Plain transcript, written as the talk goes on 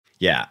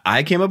Yeah,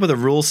 I came up with a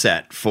rule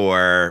set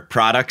for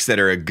products that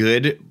are a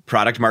good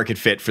product market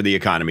fit for the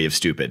economy of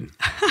stupid.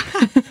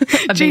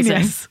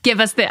 Genius. Give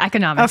us the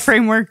economics. A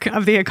framework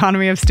of the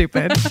economy of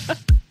stupid.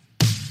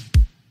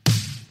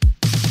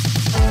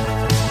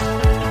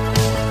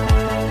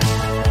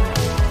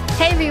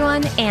 Hey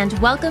everyone, and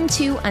welcome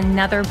to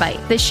Another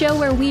Bite, the show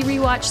where we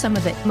rewatch some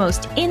of the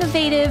most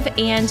innovative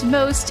and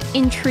most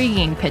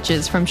intriguing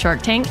pitches from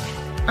Shark Tank.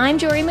 I'm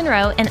Jory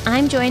Monroe, and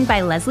I'm joined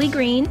by Leslie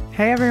Green.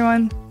 Hey,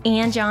 everyone.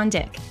 And John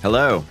Dick.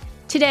 Hello.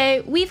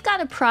 Today, we've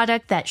got a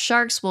product that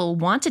sharks will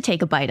want to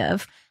take a bite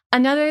of,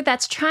 another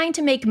that's trying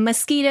to make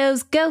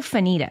mosquitoes go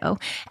finito,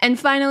 and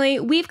finally,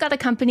 we've got a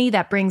company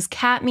that brings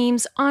cat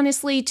memes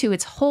honestly to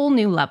its whole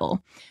new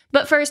level.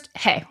 But first,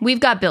 hey, we've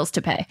got bills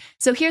to pay.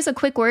 So here's a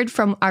quick word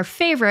from our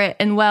favorite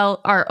and,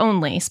 well, our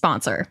only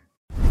sponsor.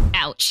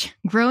 Ouch.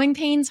 Growing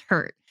pains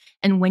hurt.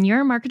 And when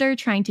you're a marketer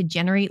trying to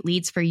generate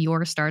leads for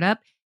your startup,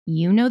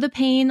 you know the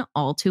pain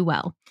all too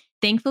well.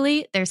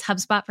 Thankfully, there's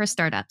HubSpot for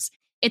Startups.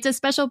 It's a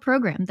special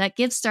program that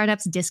gives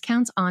startups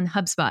discounts on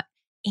HubSpot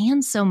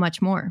and so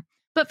much more.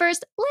 But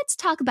first, let's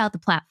talk about the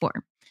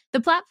platform.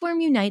 The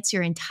platform unites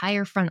your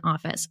entire front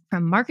office,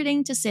 from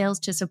marketing to sales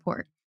to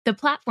support. The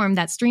platform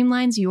that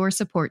streamlines your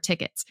support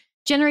tickets,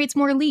 generates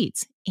more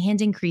leads,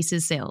 and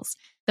increases sales.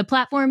 The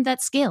platform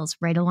that scales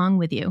right along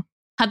with you.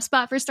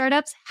 HubSpot for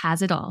Startups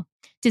has it all.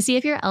 To see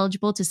if you're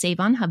eligible to save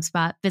on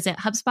HubSpot, visit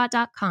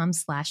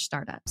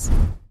HubSpot.com/startups.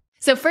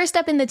 So first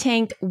up in the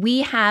tank,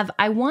 we have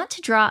I Want to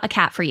Draw a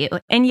Cat for You.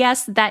 And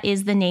yes, that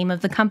is the name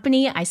of the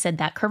company. I said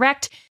that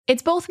correct.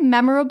 It's both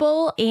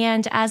memorable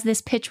and, as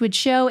this pitch would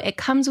show, it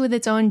comes with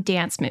its own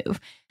dance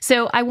move.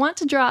 So I Want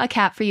to Draw a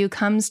Cat for You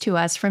comes to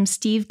us from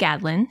Steve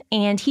Gadlin,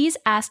 and he's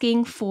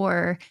asking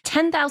for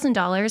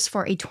 $10,000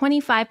 for a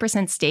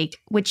 25% stake,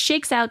 which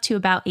shakes out to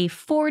about a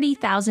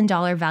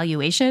 $40,000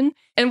 valuation.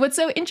 And what's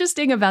so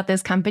interesting about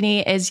this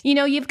company is,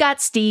 you've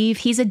got Steve,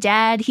 he's a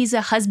dad, he's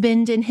a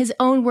husband. In his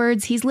own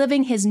words, he's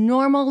living his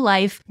normal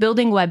life,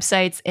 building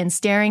websites and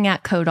staring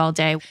at code all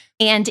day.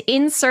 And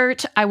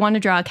insert, I want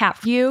to draw a cat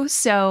for you.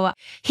 So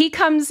he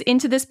comes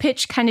into this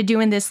pitch kind of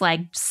doing this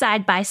like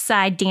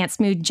side-by-side dance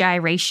mood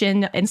gyration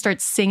and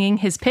starts singing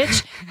his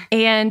pitch.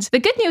 And the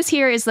good news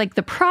here is like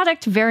the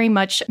product very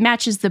much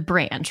matches the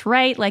brand,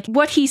 right? Like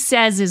what he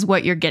says is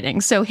what you're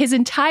getting. So his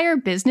entire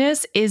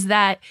business is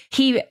that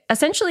he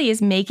essentially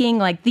is making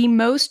like the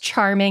most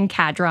charming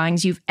cat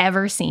drawings you've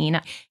ever seen.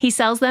 He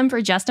sells them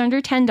for just under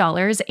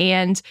 $10,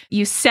 and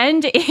you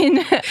send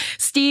in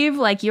Steve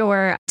like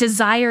your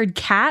desired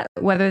cat,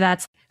 whether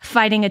that's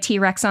fighting a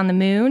T-Rex on the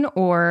moon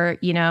or,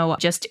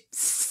 just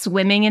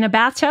swimming in a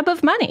bathtub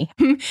of money.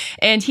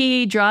 And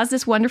he draws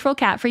this wonderful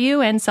cat for you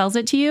and sells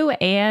it to you.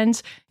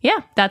 And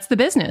yeah, that's the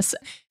business.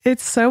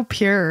 It's so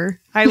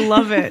pure. I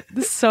love it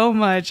so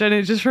much. And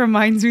it just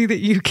reminds me that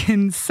you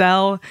can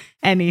sell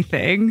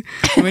anything.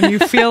 When you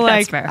feel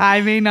like fair. I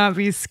may not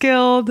be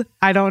skilled,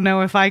 I don't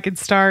know if I could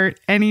start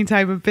any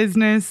type of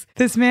business.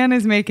 This man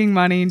is making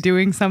money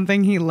doing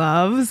something he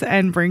loves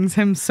and brings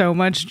him so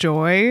much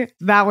joy.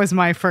 That was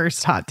my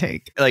first hot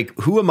take. Like,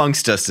 who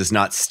amongst us does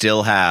not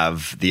still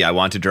have the I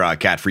Want to Draw a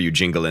Cat for You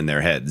jingle in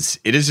their heads?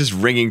 It is just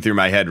ringing through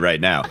my head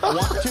right now. I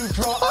want to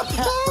draw a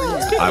cat for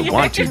you. I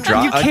want to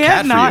draw a cat for you. You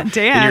can't not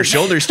dance. And your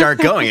shoulders start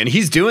going. And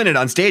he's doing it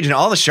on stage, and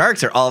all the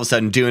sharks are all of a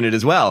sudden doing it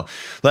as well.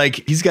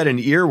 Like, he's got an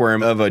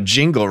earworm of a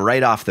jingle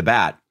right off the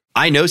bat.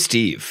 I know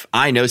Steve.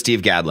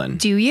 Gadlin.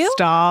 Do you?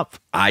 Stop.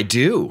 I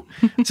do.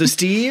 So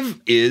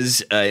Steve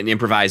is an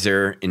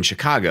improviser in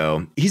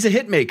Chicago. He's a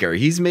hit maker.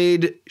 He's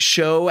made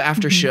show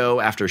after show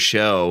after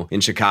show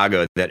in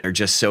Chicago that are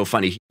just so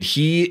funny.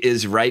 He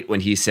is right when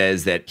he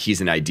says that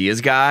he's an ideas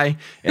guy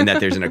and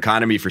that there's an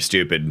economy for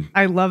stupid.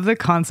 I love the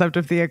concept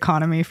of the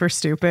economy for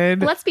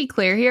stupid. Let's be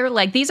clear here.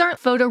 Like, these aren't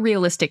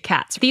photorealistic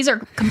cats. These are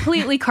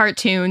completely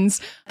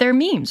cartoons. They're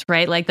memes,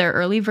 right? Like, they're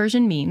early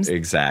version memes.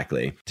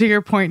 Exactly. To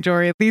your point,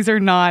 Jory, these are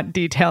not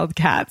detailed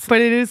cats,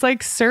 but it is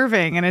like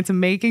serving and it's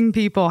making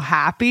people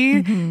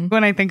happy.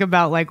 When I think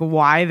about like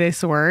why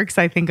this works,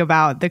 I think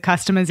about the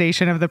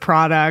customization of the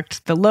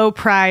product, the low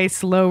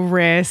price, low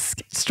risk,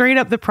 straight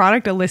up the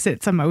product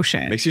elicits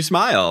emotion. Makes you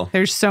smile.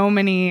 There's so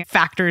many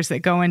factors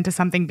that go into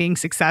something being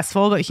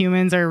successful, but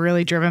humans are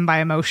really driven by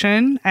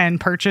emotion and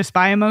purchased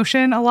by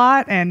emotion a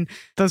lot. And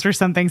those were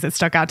some things that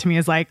stuck out to me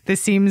as like, this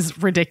seems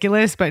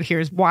ridiculous, but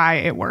here's why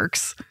it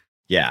works.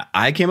 Yeah,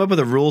 I came up with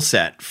a rule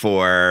set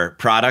for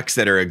products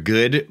that are a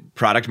good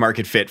product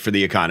market fit for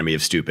the economy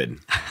of stupid.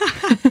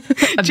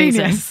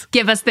 Genius.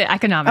 Give us the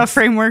economics. A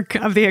framework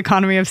of the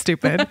economy of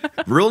stupid.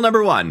 Rule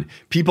number 1,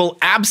 people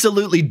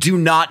absolutely do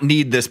not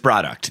need this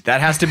product. That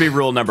has to be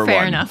rule number Fair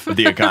 1 enough. of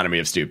the economy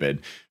of stupid.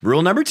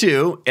 Rule number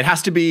 2, it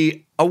has to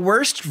be a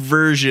worst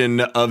version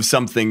of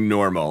something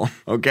normal,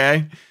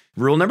 okay?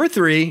 Rule number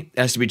 3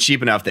 has to be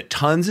cheap enough that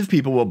tons of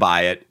people will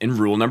buy it. And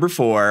rule number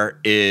 4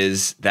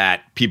 is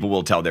that people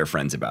will tell their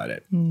friends about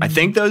it. I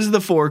think those are the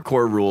 4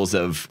 core rules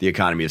of the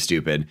economy of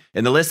stupid.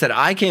 And the list that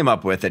I came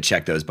up with that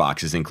check those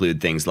boxes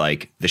include things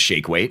like the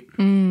shake weight.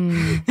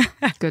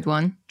 Good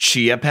one.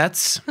 Chia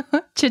pets.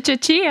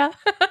 Chia.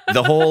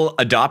 The whole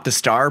adopt a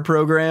star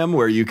program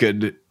where you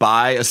could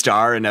buy a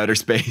star in outer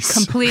space.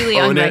 Completely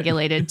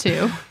unregulated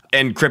too.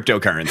 And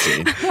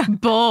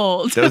cryptocurrency.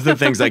 Bold. Those are the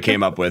things I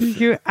came up with.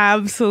 You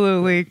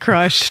absolutely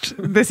crushed.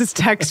 This is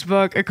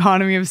textbook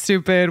economy of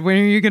stupid. When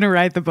are you going to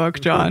write the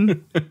book,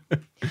 John?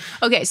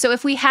 Okay, so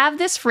if we have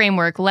this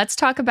framework, let's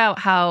talk about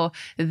how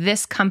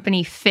this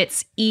company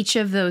fits each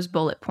of those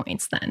bullet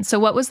points then. So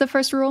what was the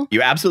first rule?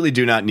 You absolutely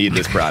do not need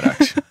this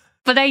product.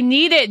 But I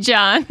need it,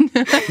 John.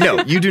 No,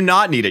 you do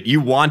not need it.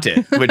 You want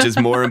it, which is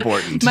more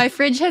important. My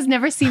fridge has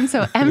never seemed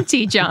so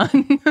empty,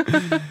 John.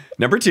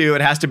 Number 2, it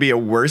has to be a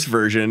worse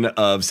version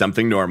of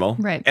something normal.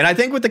 Right. And I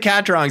think with the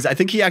cat drawings, I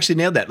think he actually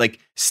nailed that.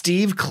 Like,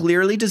 Steve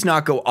clearly does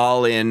not go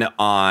all in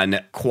on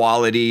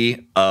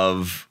quality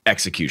of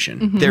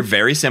execution. They're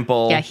very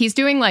simple. Yeah, he's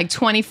doing like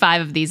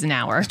 25 of these an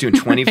hour. He's doing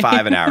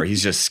 25 an hour.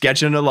 He's just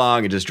sketching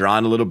along and just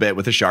drawing a little bit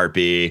with a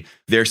Sharpie.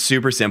 They're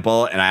super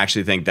simple. And I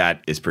actually think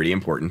that is pretty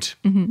important.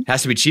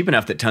 Has to be cheap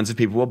enough that tons of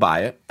people will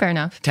buy it. Fair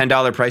enough.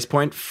 $10 price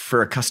point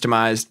for a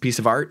customized piece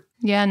of art.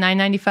 Yeah,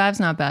 $9.95 is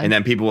not bad. And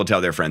then people will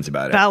tell their friends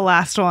about it. That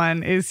last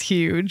one is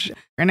huge.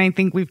 And I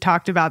think we've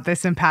talked about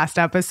this in past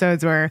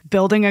episodes where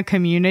building a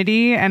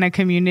community and a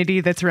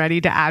community that's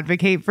ready to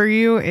advocate for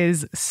you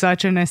is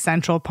such an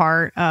essential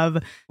part of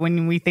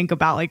when we think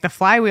about like the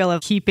flywheel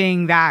of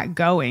keeping that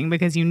going,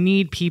 because you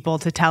need people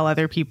to tell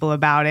other people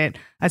about it,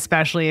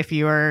 especially if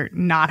you are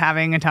not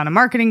having a ton of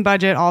marketing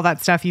budget, all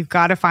that stuff. You've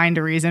got to find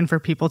a reason for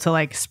people to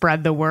like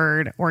spread the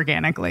word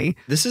organically.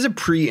 This is a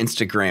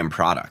pre-Instagram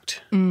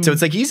product. So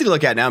it's like easy to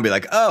look at now and be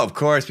like, oh, of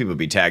course, people would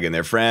be tagging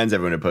their friends.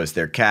 Everyone would post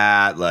their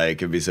cat. Like,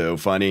 it'd be so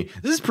funny.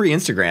 This is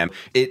pre-Instagram.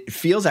 It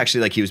feels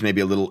actually like he was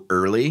maybe a little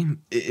early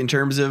in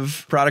terms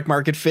of product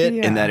market fit,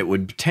 and that it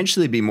would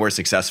potentially be more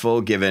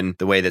successful given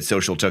the way that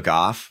social took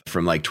off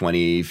from like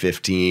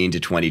 2015 to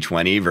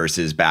 2020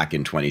 versus back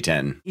in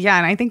 2010. Yeah.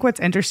 And I think what's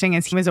interesting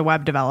is he was a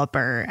web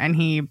developer and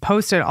he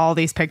posted all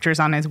these pictures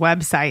on his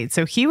website.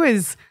 So he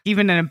was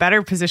even in a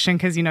better position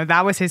because, you know,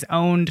 that was his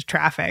owned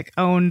traffic,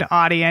 owned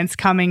audience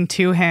coming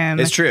to him.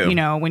 It's true. You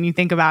know, when you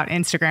think about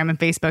Instagram and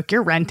Facebook,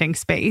 you're renting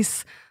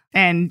space.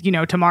 And, you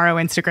know, tomorrow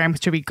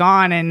Instagram should be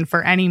gone. And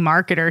for any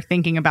marketer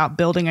thinking about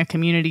building a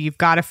community, you've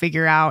got to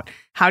figure out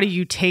how do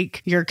you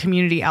take your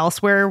community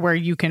elsewhere where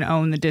you can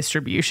own the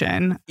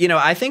distribution? You know,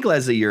 I think,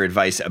 Leslie, your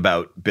advice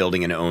about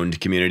building an owned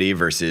community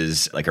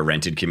versus like a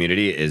rented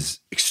community is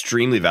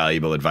extremely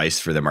valuable advice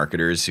for the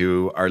marketers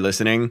who are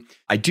listening.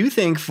 I do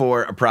think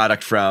for a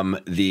product from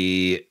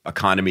the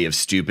economy of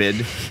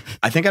stupid,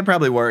 I think I'd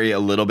probably worry a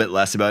little bit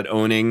less about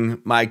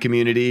owning my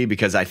community,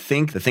 because I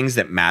think the things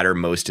that matter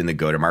most in the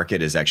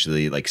go-to-market is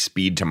actually like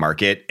speed to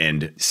market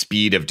and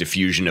speed of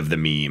diffusion of the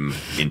meme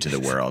into the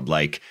world.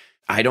 Like,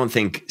 I don't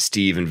think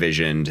Steve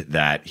envisioned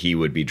that he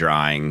would be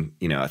drawing,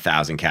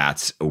 1,000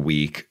 cats a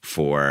week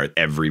for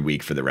every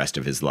week for the rest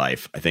of his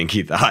life. I think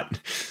he thought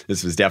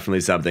this was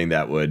definitely something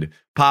that would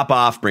pop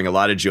off, bring a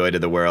lot of joy to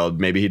the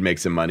world. Maybe he'd make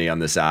some money on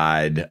the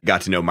side.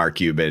 Got to know Mark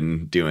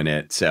Cuban doing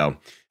it. So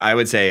I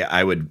would say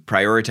I would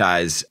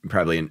prioritize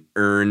probably an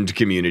earned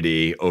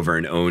community over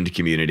an owned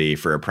community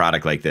for a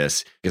product like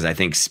this, because I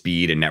think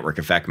speed and network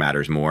effect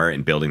matters more,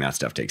 and building that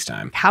stuff takes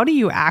time. How do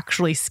you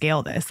actually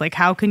scale this? Like,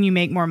 how can you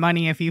make more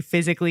money if you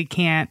physically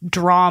can't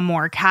draw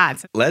more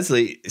cats?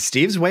 Leslie,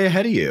 Steve's way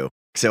ahead of you.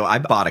 So I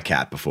bought a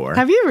cat before.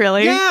 Have you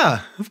really?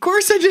 Yeah, of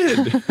course I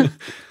did.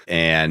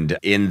 And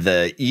in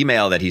the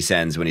email that he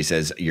sends when he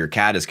says your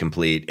cat is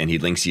complete and he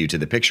links you to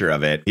the picture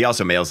of it, he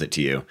also mails it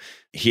to you.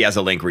 He has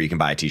a link where you can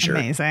buy a t-shirt.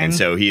 Amazing. And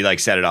so he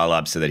set it all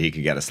up so that he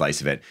could get a slice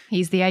of it.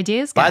 He's the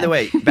ideas guy. By the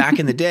way, back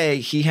in the day,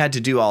 he had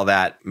to do all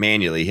that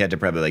manually. He had to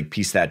probably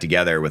piece that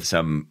together with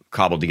some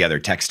cobbled together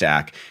tech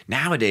stack.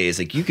 Nowadays,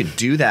 you could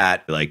do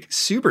that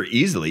super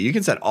easily. You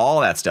can set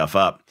all that stuff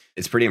up.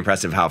 It's pretty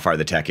impressive how far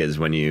the tech is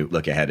when you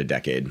look ahead a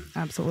decade.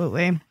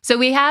 Absolutely. So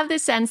we have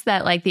this sense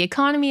that the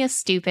economy is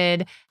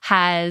stupid,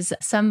 has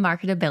some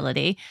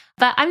marketability,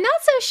 but I'm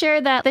not so sure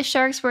that the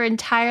Sharks were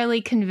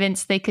entirely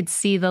convinced they could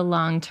see the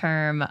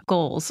long-term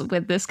goals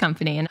with this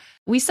company. And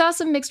we saw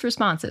some mixed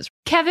responses.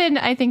 Kevin,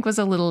 I think, was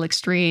a little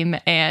extreme,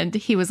 and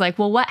he was like,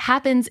 well, what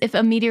happens if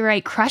a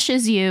meteorite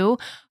crushes you?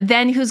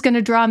 Then who's going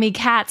to draw me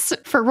cats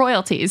for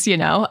royalties,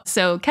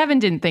 So Kevin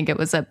didn't think it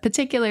was a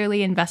particularly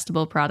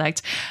investable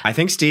product. I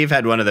think Steve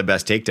had one of the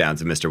best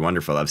takedowns of Mr.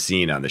 Wonderful I've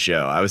seen on the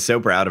show. I was so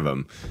proud of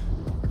him.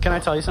 Can I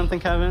tell you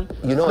something, Kevin?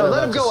 You know what I'm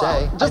let him about go to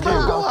say. out. Just let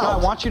him go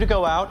out. I want you to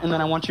go out, and then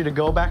I want you to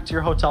go back to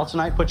your hotel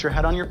tonight, put your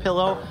head on your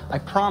pillow. I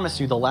promise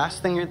you, the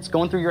last thing that's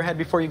going through your head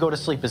before you go to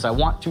sleep is I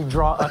want to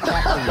draw a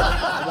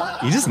cat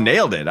for you. You just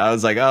nailed it. I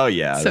was like, oh,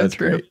 yeah, So that's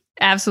true. great.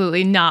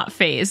 Absolutely not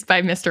fazed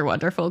by Mr.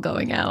 Wonderful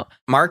going out.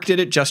 Mark did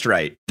it just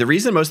right. The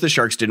reason most of the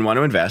sharks didn't want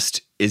to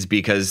invest is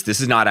because this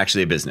is not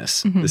actually a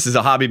business. This is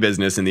a hobby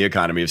business in the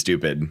economy of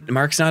stupid.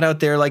 Mark's not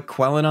out there like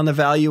quelling on the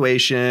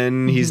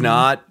valuation. He's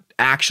not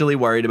actually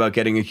worried about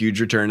getting a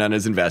huge return on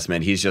his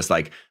investment. He's just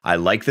like, I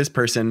like this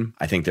person.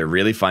 I think they're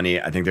really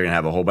funny. I think they're going to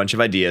have a whole bunch of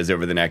ideas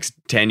over the next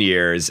 10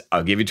 years.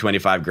 I'll give you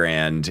 25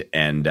 grand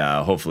and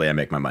hopefully I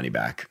make my money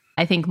back.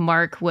 I think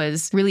Mark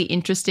was really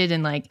interested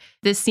in like,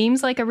 this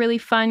seems like a really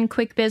fun,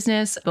 quick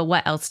business, but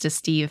what else does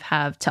Steve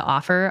have to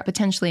offer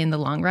potentially in the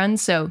long run?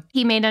 So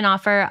he made an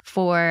offer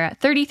for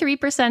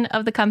 33%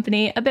 of the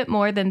company, a bit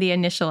more than the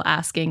initial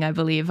asking, I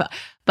believe,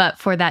 but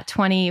for that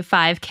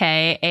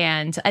 $25K,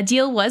 and a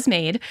deal was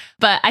made.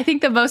 But I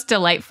think the most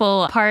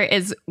delightful part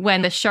is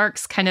when the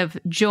sharks kind of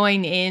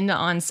join in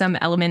on some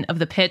element of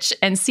the pitch,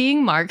 and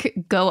seeing Mark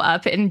go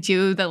up and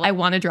do the I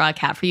want to draw a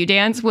cat for you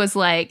dance was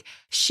like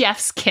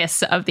chef's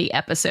kiss of the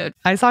episode.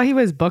 I saw he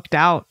was booked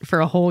out for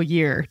a whole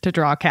year to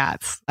draw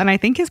cats. And I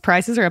think his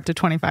prices are up to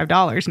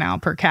 $25 now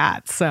per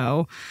cat.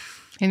 So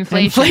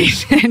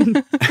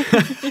inflation.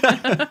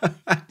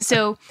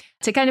 So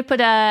to kind of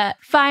put a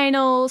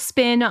final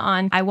spin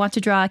on I want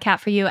to draw a cat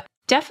for you,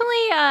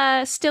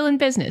 definitely still in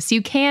business.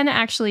 You can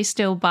actually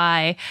still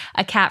buy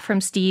a cat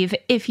from Steve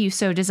if you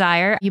so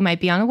desire. You might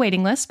be on a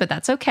waiting list, but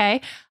that's okay.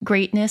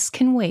 Greatness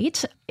can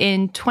wait.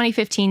 In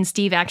 2015,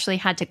 Steve actually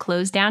had to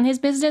close down his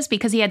business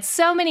because he had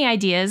so many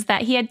ideas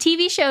that he had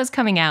TV shows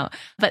coming out.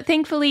 But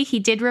thankfully, he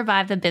did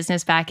revive the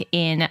business back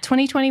in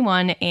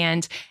 2021.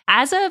 And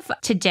as of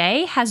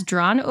today, has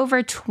drawn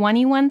over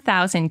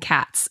 21,000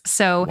 cats.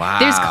 So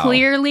There's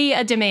clearly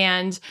a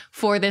demand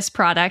for this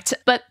product.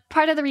 But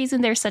part of the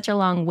reason there's such a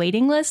long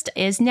waiting list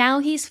is now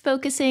he's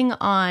focusing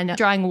on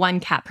drawing one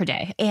cat per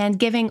day and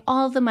giving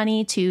all the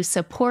money to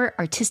support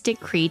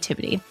artistic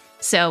creativity.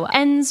 So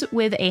ends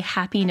with a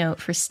happy note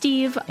for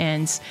Steve,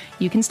 and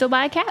you can still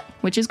buy a cat,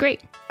 which is great.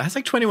 That's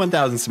like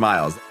 21,000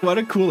 smiles. What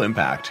a cool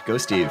impact. Go,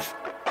 Steve.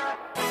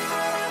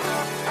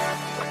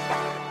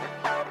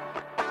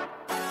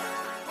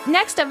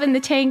 Next up in the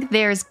tank,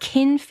 there's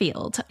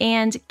Kinfield.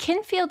 And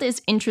Kinfield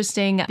is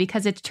interesting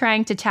because it's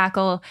trying to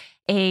tackle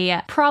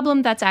a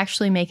problem that's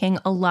actually making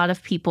a lot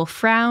of people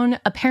frown,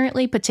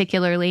 apparently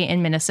particularly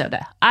in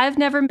Minnesota. I've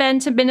never been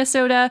to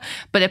Minnesota,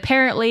 but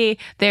apparently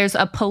there's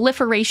a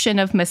proliferation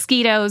of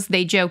mosquitoes.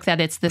 They joke that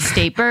it's the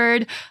state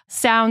bird.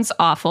 Sounds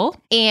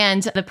awful.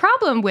 And the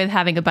problem with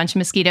having a bunch of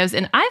mosquitoes,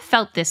 and I've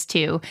felt this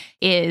too,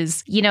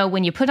 is, you know,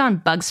 when you put on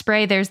bug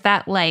spray, there's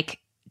that like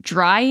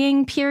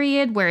drying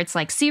period where it's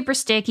like super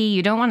sticky.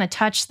 You don't want to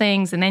touch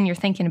things. And then you're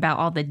thinking about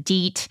all the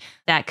DEET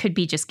that could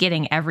be just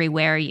getting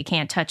everywhere. You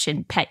can't touch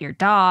and pet your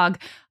dog.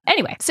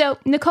 Anyway, so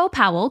Nicole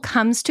Powell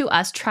comes to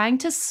us trying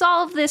to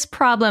solve this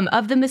problem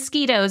of the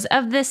mosquitoes,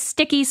 of this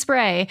sticky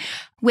spray,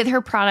 with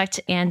her product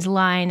and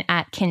line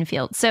at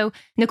Kinfield. So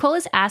Nicole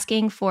is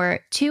asking for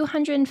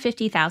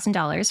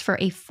 $250,000 for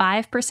a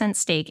 5%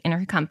 stake in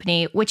her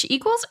company, which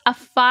equals a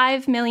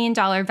 $5 million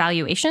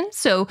valuation.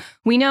 So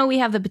we know we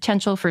have the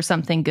potential for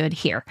something good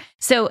here.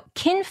 So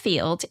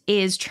Kinfield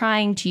is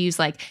trying to use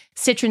like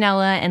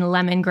citronella and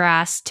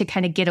lemongrass to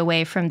kind of get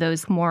away from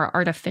those more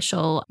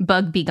artificial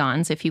bug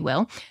begons, if you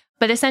will,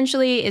 but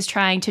essentially is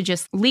trying to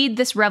just lead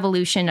this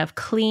revolution of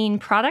clean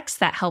products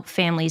that help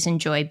families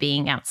enjoy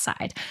being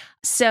outside.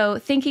 So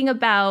thinking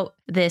about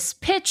this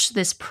pitch,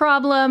 this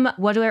problem,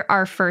 what are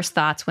our first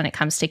thoughts when it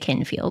comes to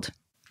Kinfield?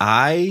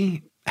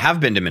 I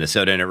have been to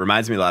Minnesota, and it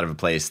reminds me a lot of a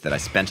place that I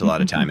spent a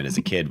lot of time in as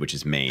a kid, which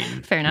is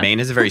Maine. Fair enough. Maine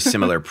has a very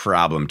similar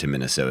problem to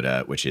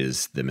Minnesota, which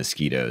is the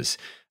mosquitoes.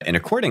 And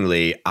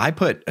accordingly, I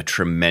put a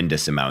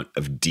tremendous amount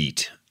of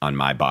DEET on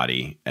my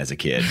body as a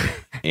kid.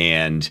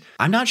 And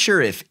I'm not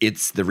sure if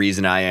it's the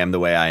reason I am the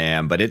way I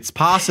am, but it's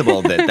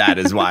possible that that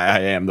is why I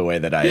am the way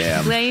that I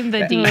am. Blame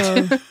the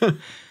DEET.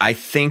 I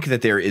think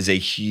that there is a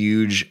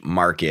huge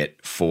market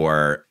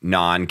for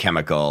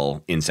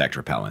non-chemical insect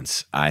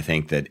repellents. I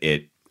think that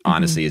it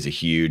honestly is a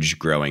huge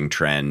growing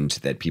trend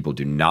that people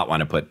do not want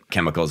to put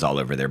chemicals all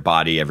over their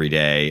body every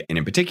day, and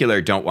in particular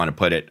don't want to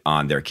put it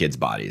on their kids'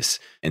 bodies.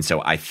 And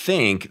so I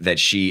think that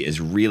she is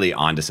really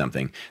onto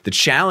something. The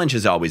challenge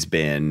has always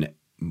been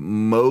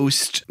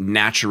most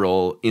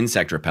natural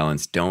insect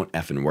repellents don't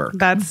effing work.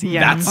 That's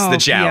the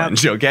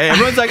challenge, okay?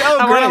 Everyone's like, oh,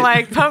 I great. want to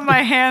like put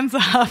my hands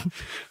up.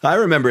 I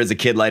remember as a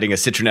kid lighting a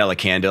citronella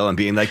candle and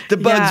being like, the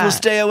bugs will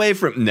stay away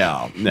from...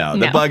 No.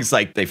 The bugs,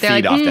 like, they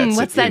feed off that.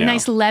 What's that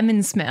nice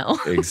lemon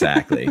smell?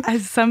 Exactly.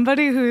 As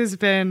somebody who's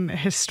been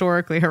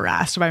historically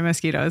harassed by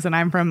mosquitoes, and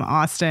I'm from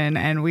Austin,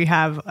 and we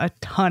have a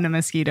ton of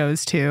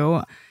mosquitoes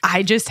too,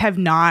 I just have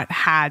not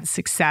had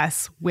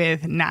success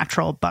with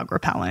natural bug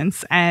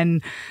repellents.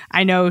 And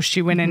I know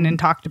she went in and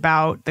talked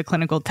about the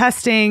clinical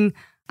testing.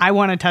 I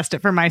want to test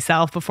it for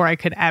myself before I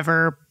could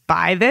ever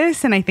buy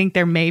this. And I think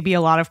there may be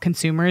a lot of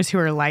consumers who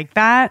are like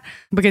that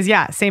because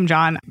same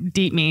John,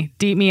 DEET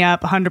me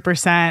up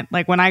 100%.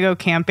 Like when I go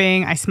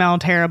camping, I smell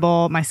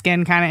terrible. My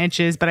skin kind of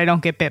itches, but I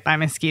don't get bit by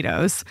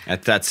mosquitoes.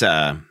 That's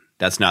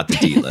That's not the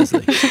D,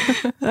 Leslie.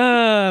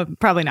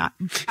 Probably not.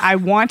 I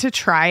want to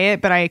try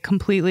it, but I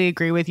completely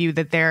agree with you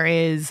that there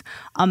is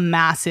a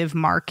massive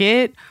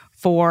market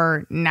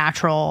for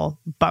natural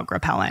bug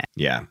repellent.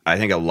 Yeah. I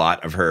think a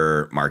lot of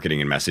her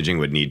marketing and messaging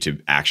would need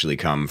to actually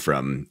come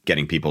from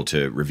getting people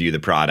to review the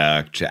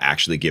product, to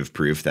actually give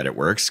proof that it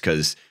works,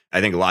 because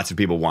I think lots of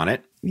people want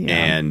it. Yeah.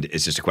 And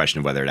it's just a question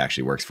of whether it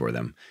actually works for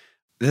them.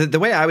 The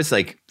way I was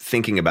like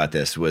thinking about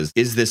this was,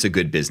 is this a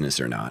good business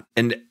or not?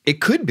 And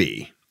it could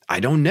be. I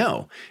don't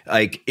know.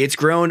 Like, it's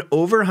grown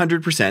over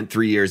 100%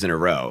 3 years in a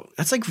row.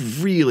 That's like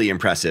really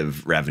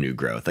impressive revenue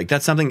growth. Like,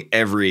 that's something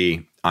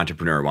every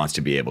entrepreneur wants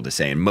to be able to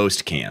say, and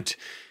most can't.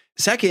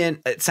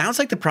 Second, it sounds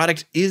like the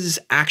product is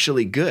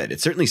actually good.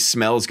 It certainly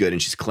smells good, and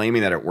she's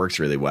claiming that it works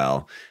really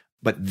well.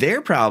 But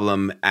their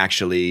problem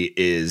actually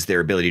is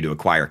their ability to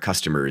acquire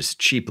customers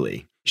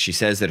cheaply. She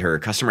says that her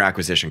customer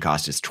acquisition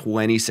cost is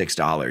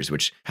 $26,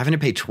 which having to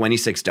pay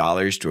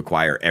 $26 to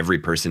acquire every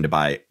person to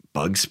buy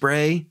bug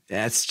spray,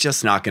 that's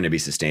just not going to be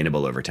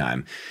sustainable over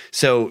time.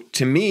 So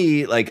to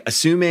me, like,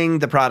 assuming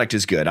the product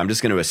is good, I'm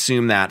just going to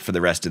assume that for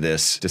the rest of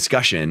this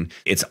discussion,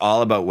 it's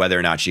all about whether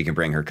or not she can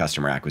bring her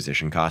customer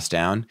acquisition costs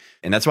down.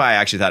 And that's why I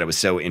actually thought it was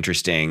so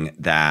interesting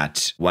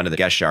that one of the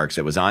guest sharks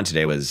that was on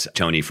today was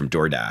Tony from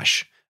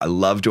DoorDash. I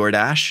love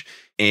DoorDash.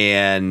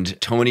 And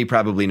Tony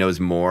probably knows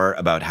more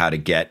about how to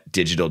get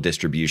digital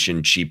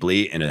distribution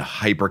cheaply in a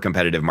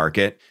hyper-competitive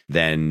market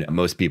than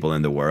most people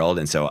in the world.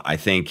 And so I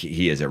think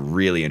he is a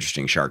really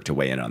interesting shark to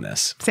weigh in on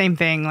this. Same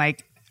thing,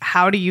 like,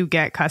 how do you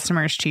get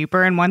customers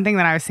cheaper? And one thing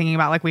that I was thinking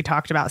about, like we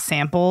talked about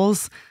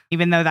samples,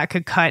 even though that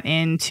could cut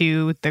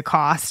into the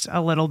cost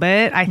a little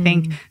bit, I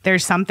think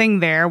there's something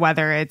there,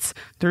 whether it's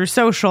through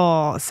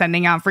social,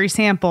 sending out free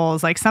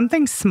samples, like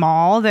something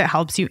small that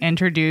helps you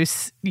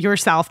introduce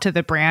yourself to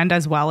the brand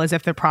as well as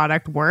if the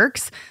product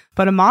works.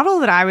 But a model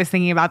that I was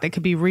thinking about that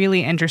could be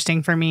really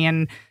interesting for me,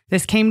 and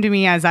this came to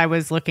me as I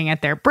was looking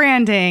at their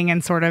branding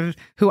and sort of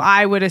who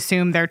I would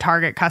assume their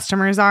target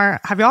customers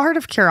are. Have y'all heard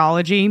of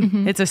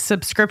Curology? It's a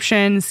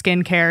subscription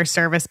skincare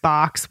service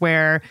box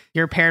where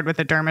you're paired with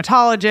a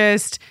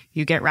dermatologist,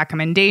 you get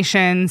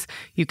recommendations,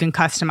 you can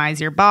customize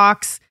your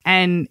box,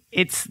 and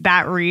it's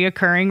that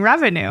reoccurring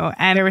revenue.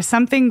 And there was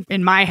something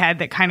in my head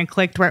that kind of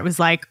clicked where it was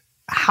like,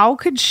 how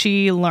could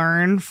she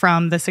learn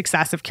from the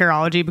success of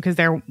Curology, because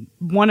they're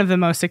one of the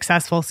most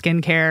successful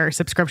skincare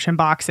subscription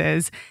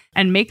boxes,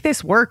 and make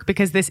this work,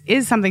 because this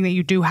is something that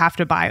you do have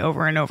to buy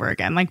over and over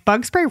again. Like,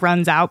 bug spray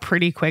runs out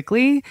pretty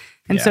quickly.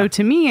 And so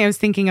to me, I was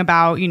thinking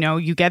about, you know,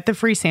 you get the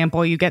free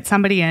sample, you get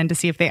somebody in to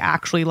see if they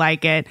actually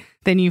like it.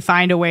 Then you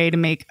find a way to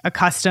make a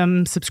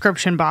custom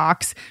subscription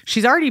box.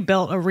 She's already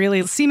built a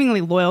really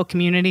seemingly loyal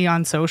community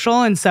on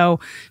social. And so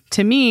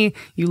to me,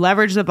 you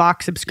leverage the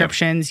box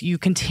subscriptions. You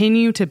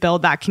continue to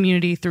build that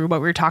community through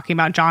what we were talking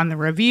about, John, the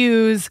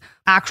reviews,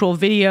 actual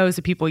videos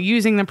of people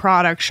using the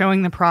product,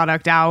 showing the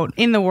product out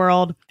in the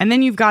world. And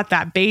then you've got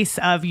that base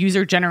of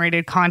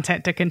user-generated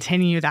content to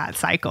continue that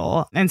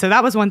cycle. And so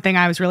that was one thing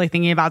I was really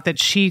thinking about,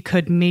 that she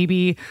could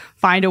maybe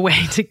find a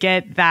way to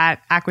get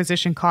that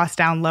acquisition cost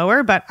down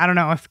lower. But I don't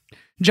know if,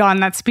 John,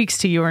 that speaks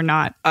to you or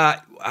not.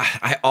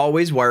 I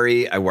always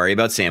worry. I worry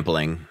about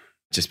sampling,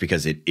 just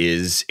because it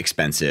is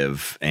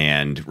expensive.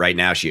 And right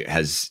now she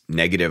has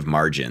negative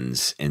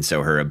margins. And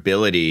so her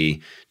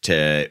ability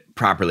to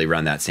properly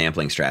run that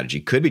sampling strategy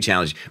could be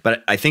challenged.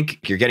 But I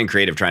think you're getting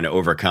creative trying to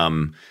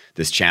overcome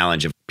this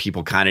challenge of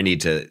people kind of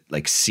need to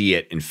like see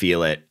it and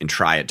feel it and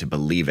try it to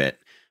believe it.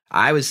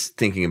 I was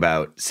thinking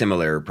about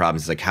similar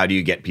problems, like how do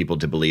you get people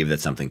to believe that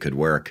something could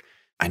work?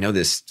 I know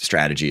this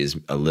strategy is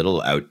a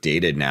little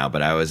outdated now,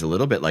 but I was a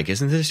little bit like,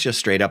 isn't this just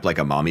straight up like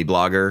a mommy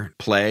blogger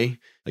play?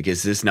 Like,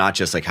 is this not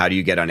just like, how do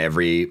you get on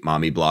every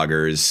mommy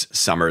blogger's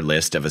summer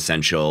list of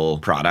essential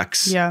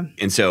products? Yeah.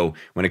 And so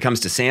when it comes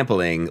to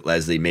sampling,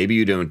 Leslie, maybe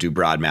you don't do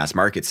broad mass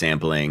market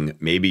sampling.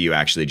 Maybe you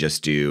actually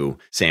just do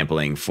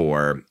sampling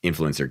for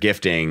influencer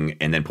gifting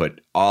and then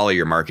put all of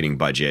your marketing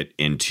budget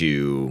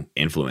into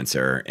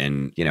influencer.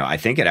 And, you know, I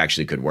think it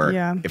actually could work.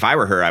 Yeah. If I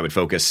were her, I would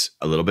focus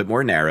a little bit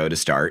more narrow to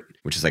start,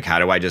 which is like, how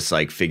do I just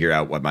like figure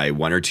out what my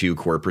one or two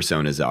core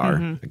personas are?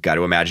 I got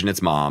to imagine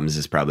it's moms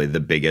is probably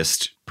the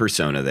biggest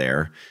persona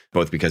there,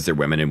 both because they're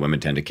women and women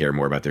tend to care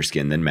more about their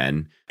skin than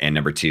men. And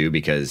number two,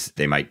 because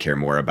they might care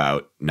more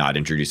about not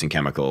introducing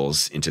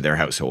chemicals into their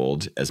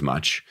household as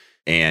much,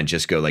 and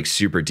just go like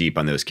super deep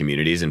on those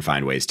communities and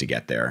find ways to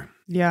get there.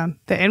 Yeah.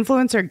 The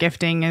influencer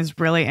gifting is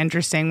really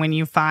interesting when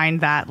you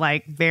find that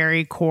like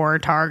very core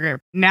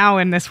target. Now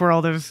in this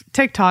world of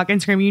TikTok,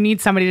 Instagram, you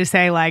need somebody to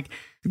say like,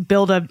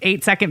 build a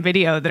 8-second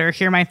video that are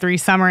here are my 3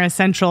 summer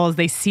essentials.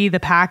 They see the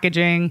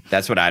packaging.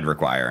 That's what I'd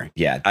require.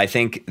 Yeah. I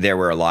think there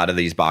were a lot of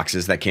these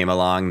boxes that came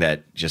along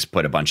that just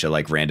put a bunch of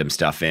like random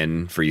stuff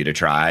in for you to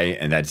try.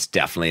 And that's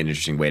definitely an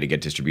interesting way to get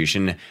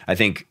distribution. I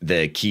think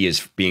the key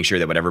is being sure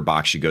that whatever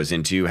box she goes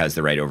into has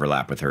the right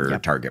overlap with her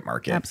target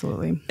market.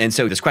 Absolutely. And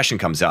so this question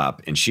comes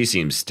up and she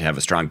seems to have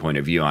a strong point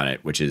of view on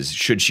it, which is,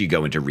 should she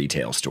go into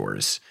retail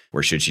stores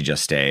or should she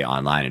just stay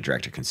online and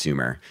direct to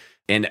consumer?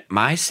 And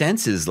my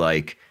sense is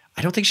like,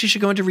 I don't think she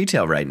should go into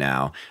retail right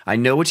now. I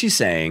know what she's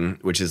saying,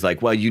 which is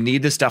like, well, you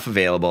need this stuff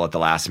available at the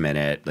last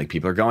minute. Like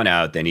people are going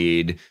out, they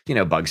need,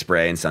 bug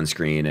spray and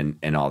sunscreen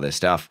and all this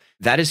stuff.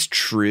 That is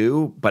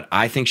true, but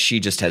I think she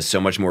just has so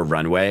much more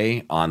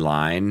runway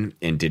online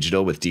in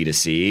digital with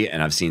D2C.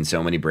 And I've seen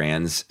so many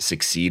brands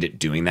succeed at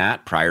doing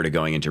that prior to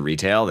going into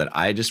retail that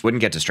I just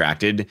wouldn't get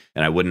distracted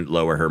and I wouldn't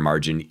lower her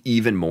margin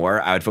even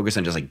more. I would focus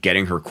on just like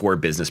getting her core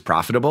business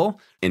profitable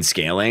and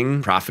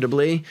scaling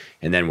profitably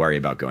and then worry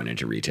about going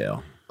into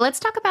retail. Let's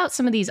talk about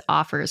some of these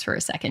offers for a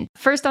second.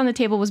 First on the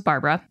table was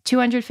Barbara,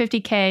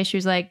 $250K. She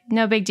was like,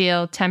 no big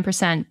deal,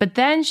 10%. But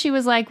then she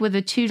was like, with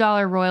a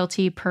 $2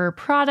 royalty per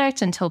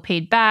product until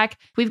paid back.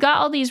 We've got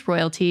all these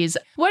royalties.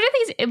 What are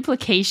these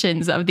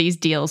implications of these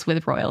deals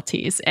with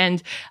royalties?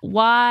 And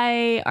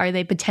why are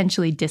they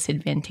potentially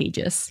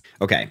disadvantageous?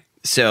 Okay.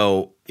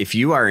 So if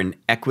you are an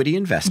equity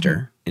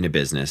investor in a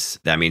business,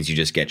 that means you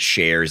just get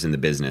shares in the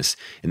business.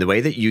 And the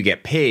way that you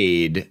get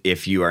paid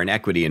if you are an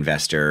equity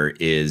investor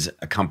is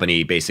a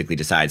company basically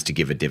decides to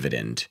give a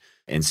dividend.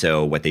 And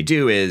so what they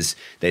do is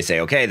they say,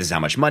 okay, this is how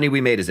much money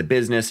we made as a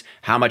business.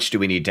 How much do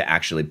we need to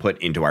actually put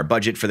into our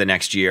budget for the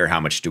next year? How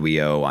much do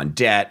we owe on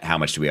debt? How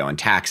much do we owe on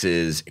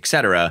taxes, et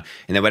cetera?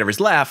 And then whatever's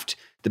left,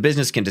 the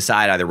business can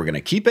decide either we're going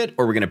to keep it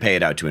or we're going to pay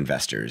it out to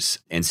investors.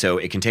 And so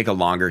it can take a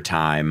longer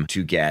time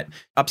to get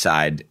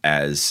upside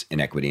as an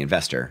equity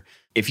investor.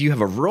 If you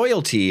have a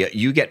royalty,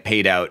 you get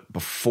paid out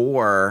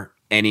before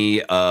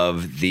any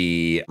of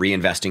the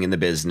reinvesting in the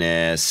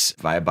business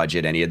via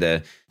budget, any of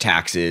the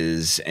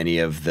taxes, any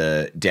of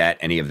the debt,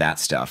 any of that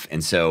stuff.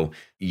 And so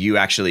you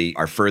actually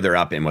are further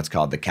up in what's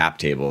called the cap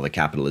table, the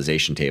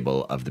capitalization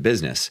table of the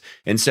business.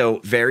 And so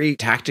very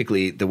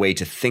tactically, the way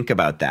to think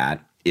about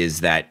that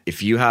is that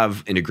if you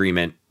have an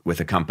agreement with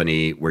a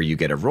company where you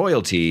get a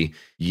royalty,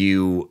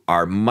 you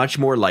are much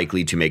more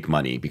likely to make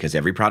money because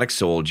every product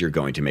sold, you're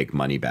going to make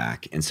money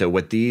back. And so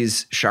what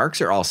these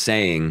sharks are all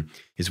saying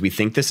is we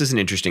think this is an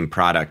interesting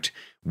product.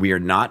 We are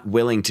not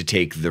willing to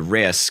take the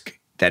risk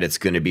that it's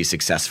going to be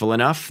successful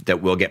enough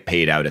that we'll get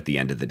paid out at the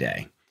end of the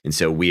day. And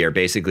so we are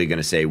basically going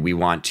to say we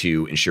want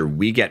to ensure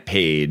we get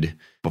paid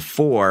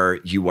before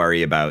you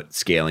worry about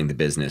scaling the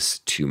business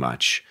too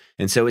much.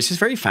 And so it's just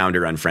very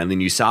founder unfriendly.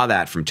 And you saw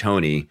that from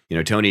Tony.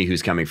 Tony,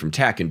 who's coming from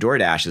tech and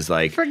DoorDash, is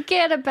like,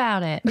 forget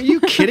about it. Are you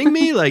kidding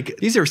me? Like,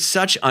 these are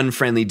such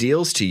unfriendly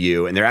deals to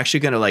you. And they're actually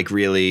going to like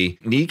really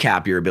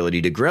kneecap your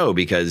ability to grow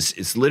because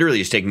it's literally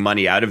just taking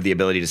money out of the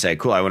ability to say,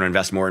 cool, I want to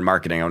invest more in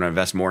marketing. I want to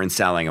invest more in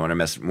selling. I want to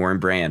invest more in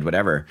brand,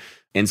 whatever.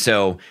 And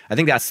so I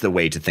think that's the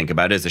way to think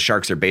about it is the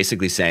sharks are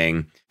basically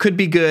saying, could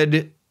be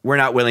good. We're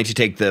not willing to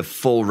take the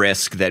full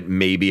risk that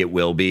maybe it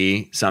will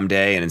be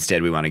someday. And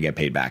instead, we want to get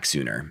paid back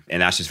sooner.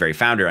 And that's just very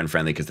founder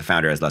unfriendly because the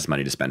founder has less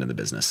money to spend in the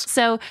business.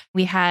 So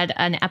we had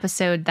an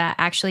episode that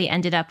actually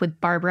ended up with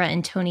Barbara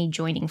and Tony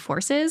joining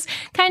forces,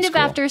 kind of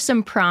after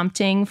some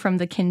prompting from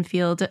the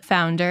Kinfield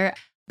founder,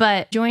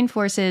 but joined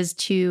forces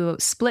to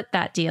split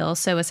that deal.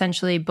 So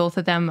essentially, both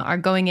of them are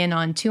going in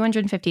on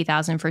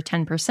 $250,000 for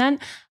 10%.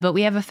 But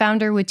we have a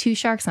founder with two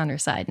sharks on her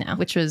side now,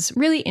 which was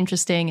really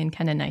interesting and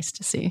kind of nice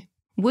to see.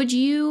 Would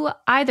you,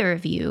 either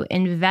of you,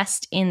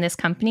 invest in this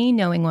company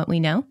knowing what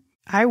we know?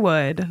 I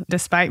would,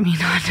 despite me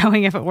not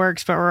knowing if it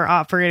works, but we're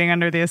operating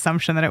under the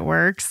assumption that it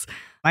works.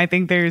 I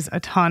think there's a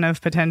ton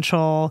of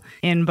potential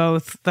in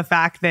both the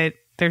fact that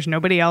there's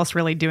nobody else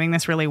really doing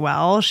this really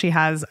well. She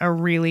has a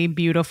really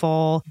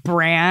beautiful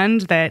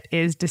brand that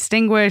is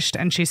distinguished,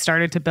 and she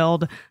started to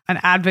build an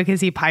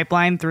advocacy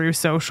pipeline through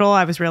social.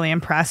 I was really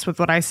impressed with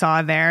what I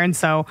saw there. And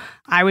so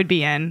I would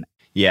be in.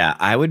 Yeah,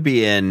 I would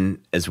be in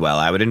as well.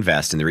 I would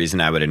invest. And the reason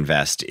I would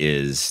invest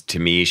is, to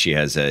me, she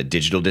has a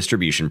digital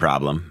distribution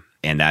problem.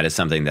 And that is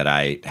something that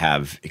I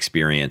have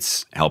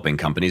experience helping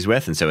companies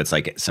with. And so it's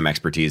like some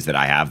expertise that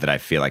I have that I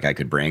feel like I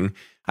could bring.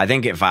 I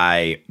think if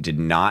I did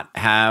not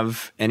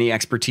have any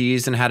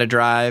expertise in how to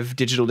drive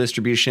digital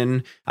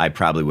distribution, I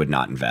probably would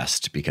not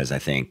invest because I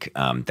think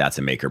that's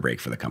a make or break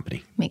for the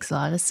company. Makes a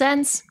lot of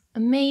sense.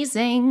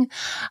 Amazing.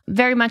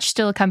 Very much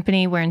still a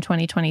company. We're in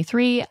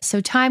 2023. So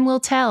time will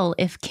tell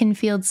if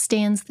Kinfield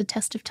stands the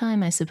test of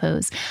time, I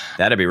suppose.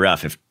 That'd be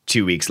rough if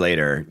 2 weeks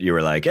later you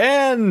were like,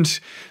 and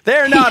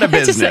they're not a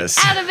business.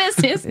 Just like, out of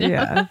business. No.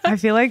 Yeah. I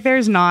feel like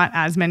there's not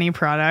as many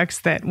products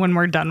that when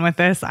we're done with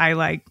this, I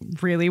like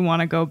really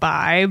want to go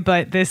buy.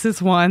 But this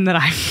is one that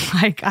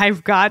I'm like,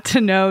 I've got to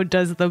know,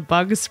 does the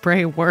bug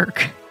spray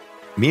work?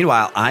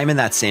 Meanwhile, I'm in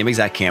that same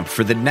exact camp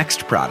for the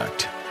next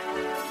product.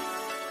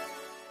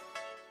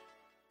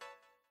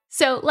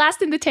 So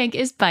last in the tank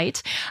is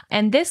Byte.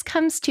 And this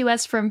comes to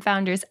us from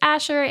founders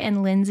Asher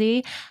and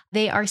Lindsay.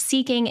 They are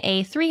seeking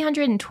a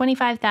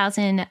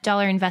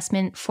 $325,000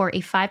 investment for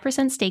a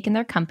 5% stake in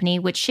their company,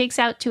 which shakes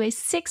out to a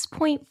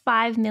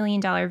 $6.5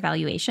 million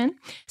valuation.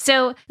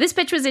 So this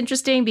pitch was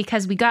interesting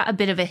because we got a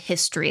bit of a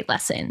history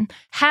lesson.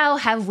 How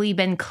have we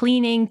been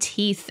cleaning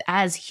teeth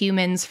as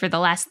humans for the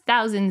last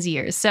thousands of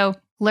years? So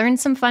learn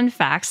some fun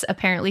facts.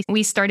 Apparently,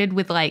 we started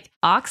with like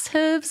ox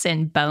hooves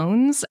and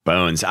bones.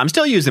 Bones. I'm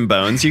still using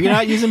bones. You're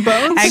not using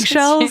bones?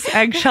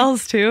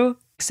 Eggshells too.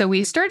 So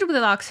we started with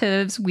ox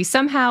hooves. We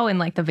somehow, in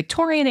like the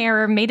Victorian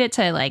era, made it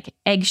to like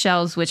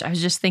eggshells, which I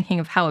was just thinking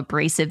of how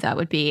abrasive that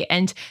would be.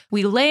 And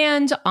we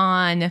land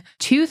on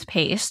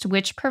toothpaste,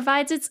 which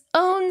provides its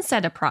own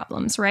set of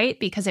problems, right?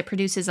 Because it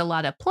produces a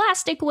lot of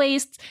plastic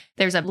waste.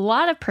 There's a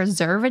lot of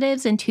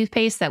preservatives in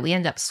toothpaste that we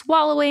end up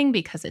swallowing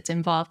because it's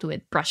involved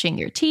with brushing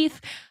your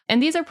teeth.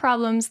 And these are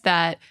problems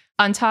that,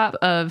 on top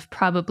of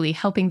probably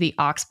helping the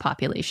ox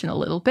population a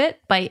little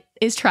bit, Bite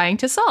is trying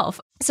to solve.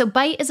 So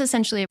Bite is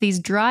essentially these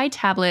dry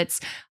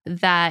tablets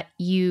that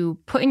you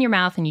put in your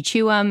mouth and you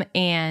chew them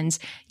and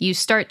you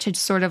start to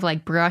sort of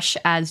like brush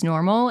as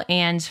normal.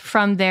 And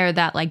from there,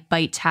 that like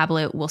Bite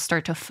tablet will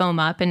start to foam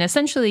up. And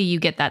essentially you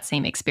get that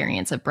same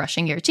experience of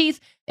brushing your teeth.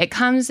 It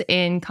comes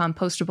in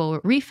compostable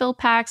refill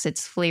packs.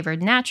 It's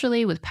flavored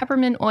naturally with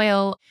peppermint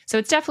oil. So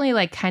it's definitely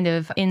like kind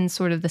of in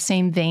sort of the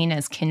same vein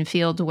as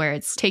Kinfield, where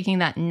it's taking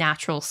that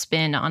natural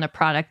spin on a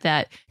product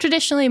that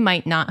traditionally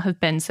might not have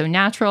been so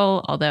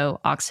natural, although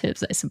ox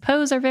hooves, I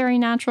suppose, are very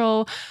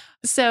natural.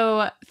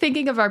 So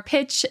thinking of our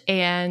pitch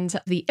and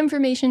the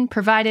information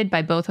provided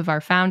by both of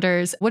our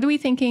founders, what are we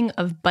thinking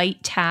of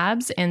Bite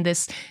tabs and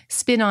this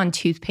spin on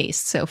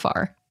toothpaste so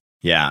far?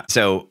 Yeah.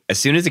 So as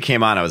soon as it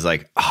came on, I was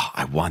like, oh,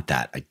 I want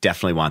that. I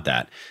definitely want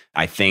that.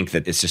 I think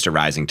that it's just a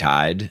rising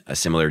tide,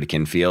 similar to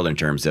Kinfield, in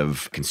terms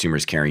of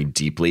consumers caring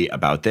deeply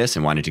about this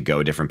and wanting to go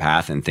a different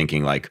path and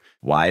thinking like,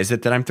 why is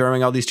it that I'm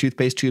throwing all these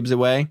toothpaste tubes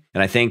away?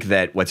 And I think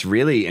that what's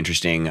really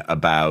interesting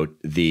about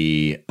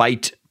the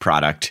Bite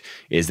product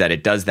is that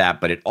it does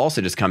that, but it also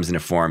just comes in a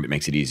form. It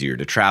makes it easier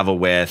to travel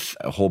with,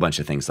 a whole bunch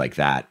of things like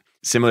that.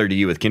 Similar to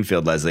you with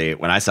Kinfield, Leslie,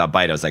 when I saw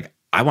Bite, I was like,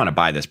 I want to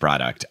buy this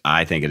product.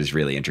 I think it is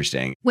really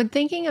interesting. When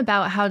thinking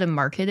about how to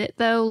market it,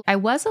 though, I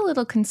was a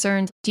little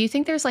concerned. Do you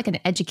think there's like an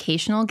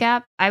educational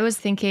gap? I was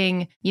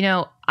thinking,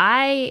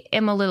 I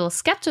am a little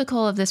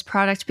skeptical of this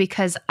product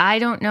because I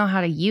don't know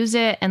how to use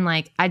it. And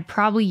like, I'd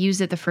probably use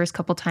it the first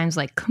couple times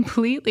like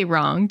completely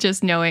wrong,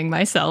 just knowing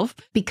myself.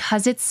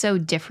 Because it's so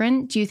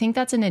different, do you think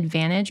that's an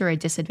advantage or a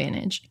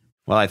disadvantage?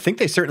 Well, I think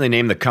they certainly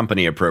named the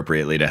company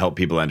appropriately to help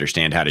people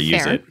understand how to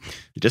use it.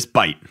 Just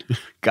bite.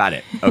 Got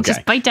it. Okay.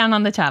 Just bite down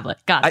on the tablet.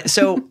 Got it.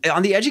 So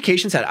on the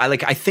education side,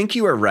 I think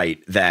you are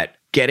right that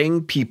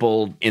getting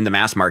people in the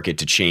mass market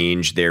to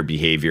change their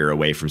behavior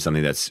away from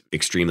something that's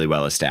extremely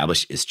well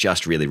established is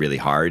just really, really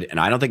hard. And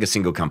I don't think a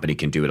single company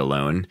can do it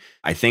alone.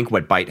 I think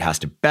what Bite has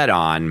to bet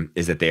on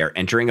is that they are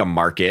entering a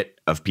market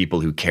of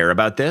people who care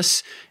about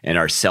this and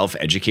are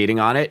self-educating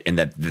on it, and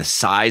that the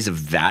size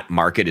of that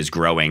market is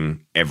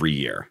growing every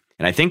year.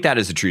 And I think that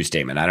is a true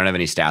statement. I don't have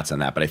any stats on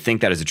that, but I think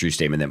that is a true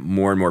statement that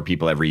more and more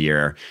people every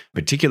year,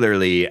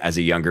 particularly as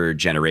a younger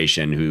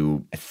generation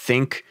who I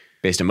think,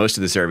 based on most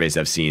of the surveys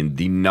I've seen,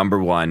 the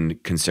number one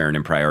concern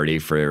and priority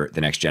for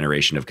the next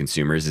generation of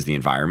consumers is the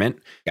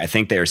environment. I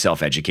think they are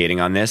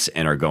self-educating on this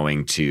and are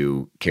going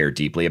to care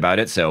deeply about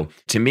it. So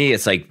to me,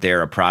 it's like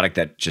they're a product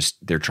that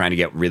they're trying to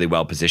get really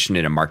well positioned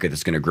in a market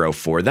that's going to grow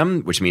for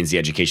them, which means the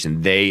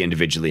education they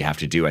individually have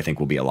to do, I think,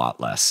 will be a lot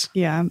less.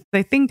 Yeah.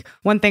 I think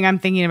one thing I'm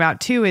thinking about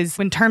too is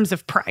in terms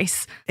of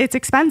price, it's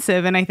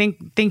expensive. And I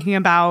think thinking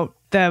about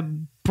the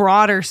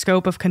broader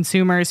scope of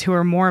consumers who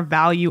are more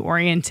value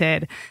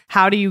oriented,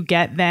 how do you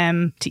get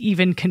them to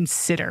even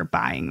consider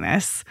buying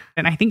this?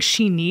 And I think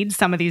she needs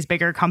some of these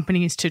bigger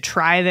companies to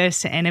try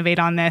this, to innovate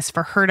on this,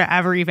 for her to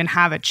ever even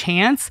have a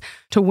chance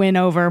to win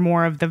over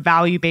more of the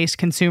value-based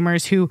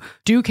consumers who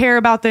do care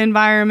about the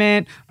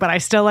environment, but I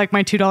still like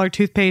my $2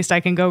 toothpaste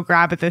I can go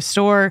grab at the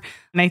store.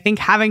 And I think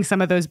having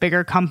some of those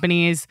bigger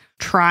companies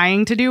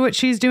trying to do what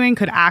she's doing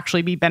could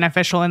actually be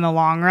beneficial in the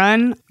long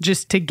run,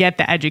 just to get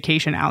the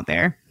education out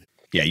there.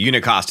 Yeah,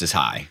 unit cost is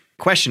high.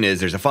 Question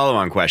is, there's a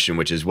follow-on question,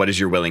 which is, what is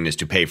your willingness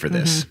to pay for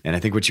this? And I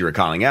think what you were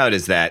calling out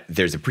is that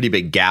there's a pretty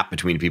big gap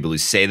between people who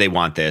say they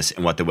want this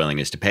and what the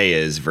willingness to pay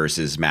is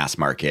versus mass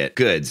market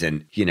goods.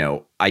 And,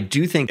 I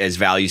do think as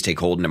values take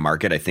hold in a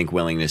market, I think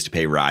willingness to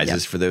pay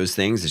rises for those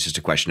things. It's just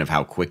a question of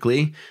how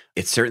quickly.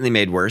 It's certainly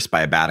made worse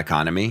by a bad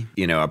economy.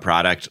 A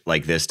product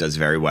like this does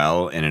very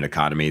well in an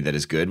economy that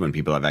is good when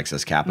people have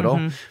excess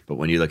capital. But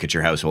when you look at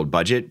your household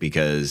budget,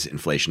 because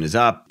inflation is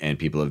up and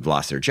people have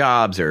lost their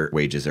jobs or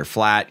wages are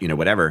flat,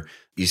 whatever,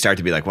 you start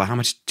to be like, well, how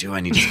much do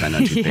I need to spend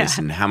on toothpaste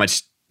and how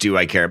much do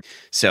I care?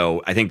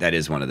 So I think that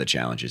is one of the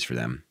challenges for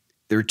them.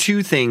 There are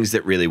two things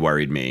that really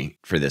worried me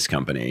for this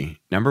company.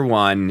 Number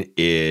one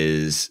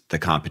is the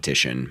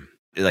competition.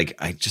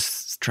 I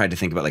just tried to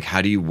think about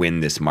how do you win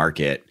this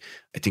market?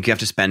 I think you have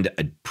to spend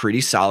a pretty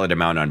solid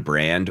amount on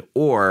brand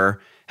or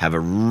have a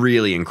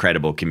really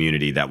incredible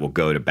community that will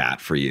go to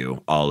bat for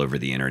you all over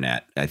the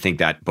internet. I think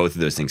that both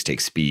of those things take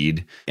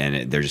speed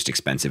and they're just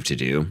expensive to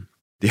do.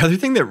 The other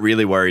thing that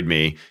really worried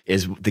me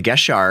is the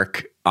guest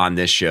shark on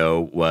this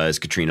show was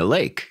Katrina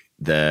Lake,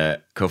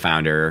 the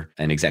co-founder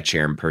and exec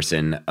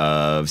chairperson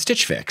of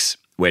Stitch Fix,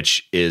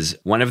 which is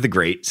one of the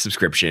great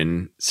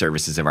subscription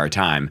services of our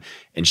time.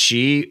 And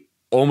she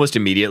almost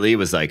immediately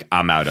was like,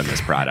 I'm out on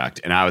this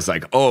product. And I was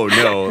like, oh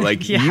no,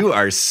 like you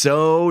are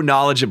so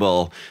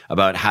knowledgeable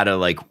about how to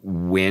like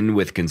win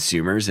with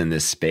consumers in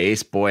this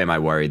space. Boy, am I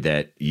worried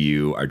that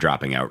you are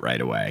dropping out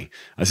right away.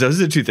 So those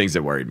are the two things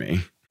that worried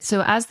me.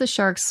 So as the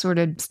sharks sort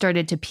of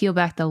started to peel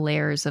back the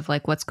layers of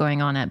like what's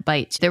going on at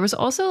Byte, there was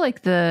also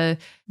like the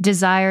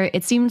desire,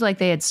 it seemed like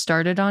they had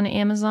started on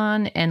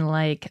Amazon and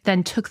like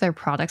then took their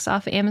products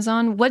off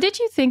Amazon. What did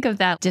you think of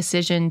that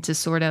decision to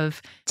sort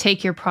of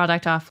take your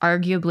product off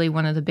arguably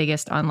one of the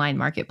biggest online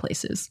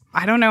marketplaces?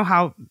 I don't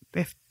know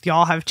if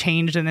y'all have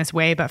changed in this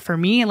way, but for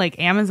me, like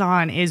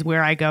Amazon is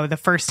where I go the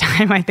first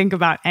time I think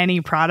about any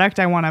product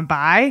I want to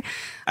buy.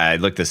 I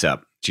looked this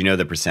up. Do you know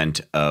the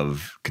percent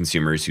of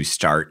consumers who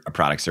start a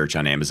product search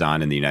on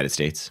Amazon in the United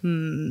States?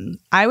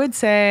 I would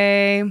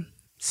say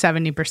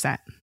 70%.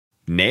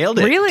 Nailed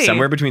it. Really?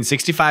 Somewhere between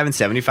 65 and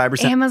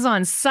 75%.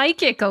 Amazon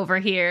psychic over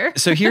here.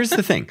 So here's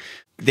the thing.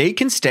 They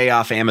can stay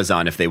off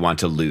Amazon if they want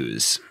to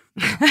lose.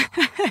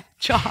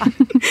 John,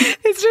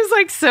 it's just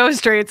like so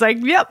straight. It's like,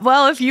 yep,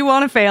 well, if you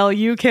want to fail,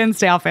 you can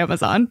stay off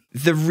Amazon.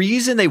 The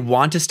reason they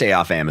want to stay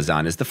off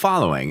Amazon is the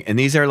following. And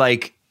these are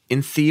like,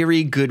 in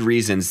theory, good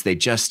reasons. They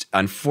just,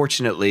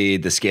 unfortunately,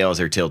 the scales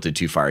are tilted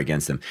too far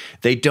against them.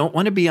 They don't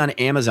want to be on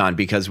Amazon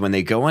because when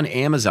they go on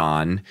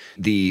Amazon,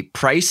 the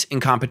price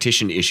and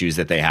competition issues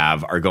that they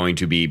have are going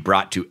to be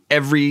brought to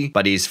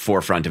everybody's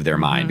forefront of their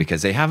mind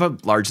because they have a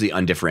largely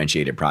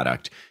undifferentiated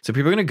product. So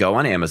people are going to go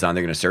on Amazon,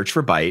 they're going to search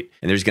for Byte,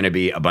 and there's going to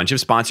be a bunch of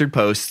sponsored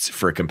posts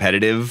for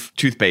competitive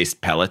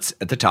toothpaste pellets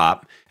at the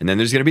top. And then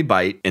there's going to be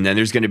Byte, and then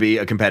there's going to be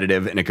a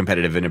competitive and a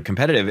competitive and a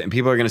competitive. And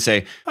people are going to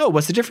say, oh,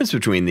 what's the difference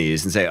between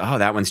these? And say, oh,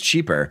 that one's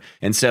cheaper.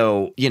 And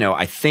so,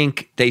 I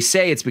think they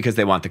say it's because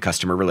they want the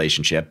customer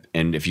relationship.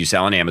 And if you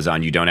sell on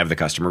Amazon, you don't have the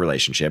customer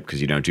relationship because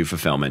you don't do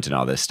fulfillment and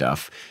all this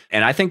stuff.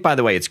 And I think, by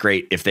the way, it's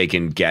great if they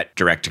can get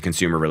direct to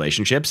consumer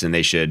relationships, and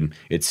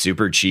it's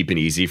super cheap and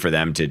easy for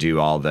them to do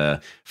all the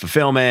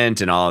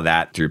fulfillment and all of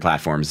that through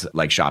platforms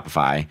like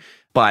Shopify.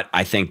 But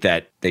I think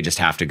that they just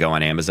have to go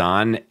on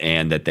Amazon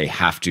and that they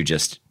have to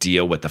just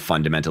deal with the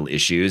fundamental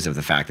issues of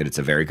the fact that it's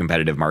a very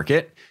competitive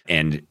market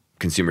and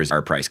consumers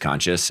are price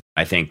conscious.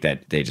 I think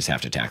that they just have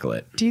to tackle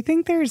it. Do you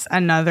think there's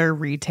another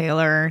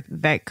retailer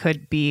that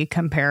could be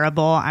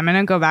comparable? I'm going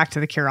to go back to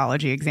the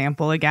Curology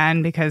example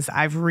again because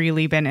I've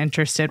really been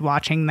interested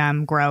watching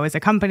them grow as a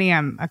company.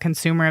 I'm a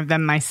consumer of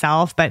them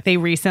myself, but they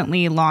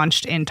recently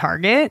launched in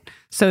Target.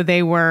 So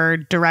they were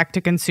direct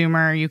to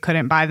consumer. You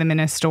couldn't buy them in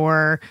a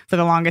store for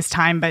the longest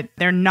time, but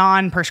they're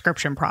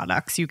non-prescription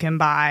products you can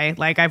buy.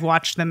 Like I've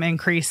watched them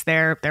increase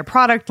their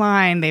product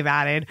line. They've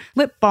added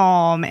lip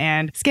balm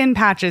and skin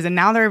patches, and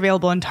now they're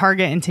available in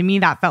Target. And to me,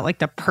 that felt like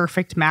the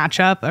perfect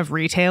matchup of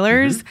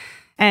retailers.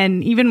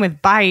 And even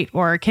with Byte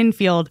or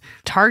Kinfield,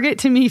 Target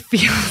to me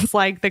feels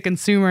like the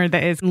consumer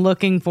that is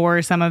looking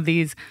for some of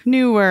these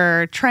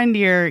newer,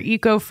 trendier,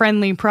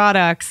 eco-friendly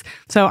products.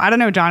 So I don't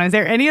know, John,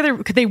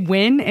 could they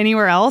win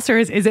anywhere else, or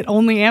is it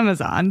only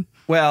Amazon?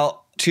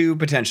 Well, two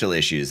potential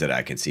issues that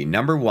I can see.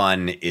 Number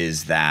one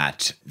is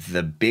that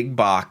the big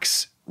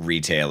box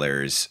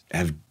retailers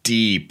have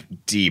deep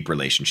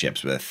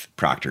relationships with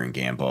Procter &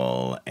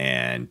 Gamble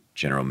and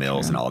General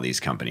Mills and all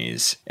these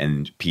companies.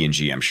 And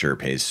P&G, I'm sure,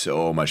 pays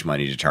so much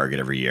money to Target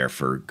every year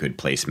for good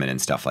placement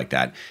and stuff like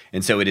that.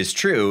 And so it is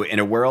true, in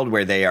a world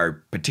where they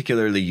are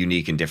particularly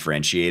unique and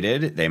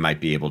differentiated, they might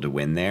be able to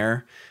win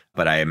there.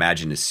 But I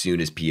imagine as soon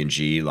as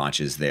P&G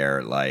launches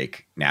their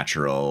like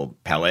natural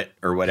pellet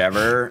or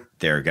whatever,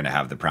 they're going to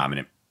have the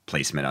prominent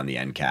placement on the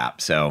end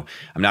cap. So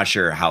I'm not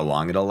sure how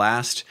long it'll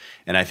last.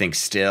 And I think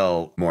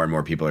still more and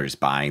more people are just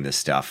buying this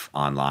stuff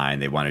online.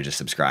 They want to just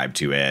subscribe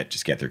to it,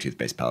 just get their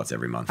toothpaste pellets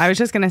every month. I was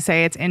just going to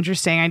say, it's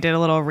interesting. I did a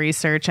little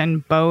research,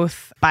 and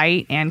both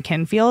Byte and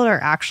Kinfield are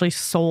actually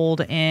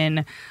sold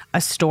in a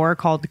store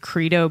called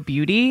Credo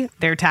Beauty.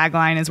 Their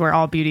tagline is where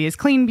all beauty is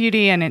clean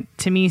beauty. And it,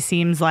 to me,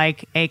 seems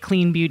like a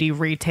clean beauty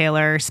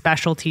retailer,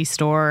 specialty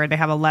store. They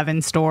have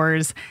 11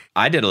 stores.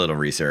 I did a little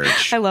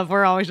research. I love,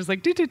 we're always just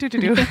like, do.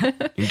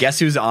 And guess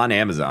who's on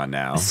Amazon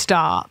now?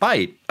 Stop.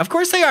 Byte. Of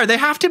course they are. They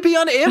have to be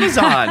on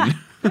Amazon.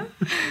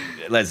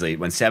 Leslie,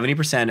 when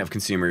 70% of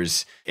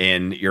consumers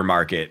in your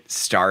market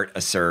start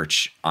a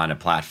search on a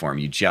platform,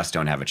 you just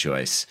don't have a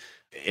choice.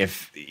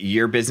 If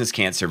your business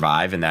can't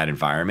survive in that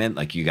environment,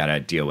 like you got to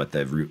deal with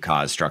the root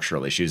cause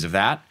structural issues of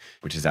that,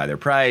 which is either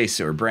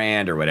price or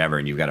brand or whatever,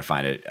 and you've got to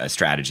find a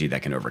strategy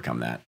that can overcome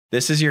that.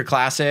 This is your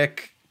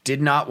classic,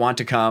 did not want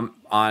to come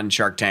on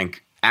Shark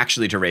Tank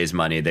actually to raise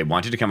money. They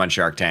wanted to come on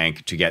Shark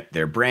Tank to get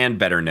their brand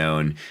better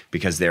known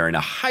because they're in a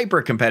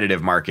hyper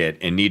competitive market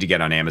and need to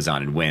get on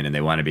Amazon and win. And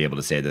they want to be able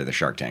to say they're the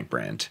Shark Tank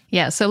brand.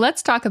 Yeah. So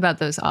let's talk about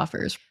those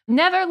offers.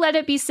 Never let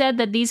it be said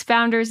that these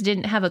founders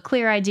didn't have a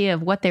clear idea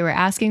of what they were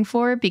asking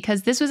for,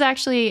 because this was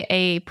actually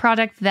a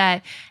product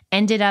that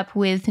ended up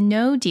with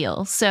no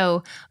deal.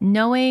 So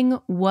knowing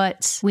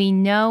what we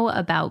know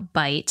about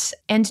Byte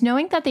and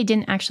knowing that they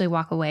didn't actually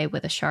walk away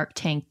with a Shark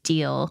Tank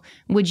deal,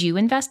 would you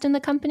invest in the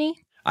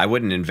company? I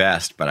wouldn't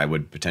invest, but I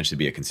would potentially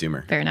be a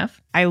consumer. Fair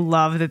enough. I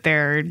love that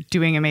they're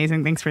doing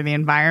amazing things for the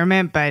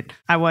environment, but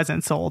I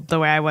wasn't sold the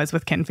way I was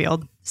with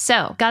Kinfield.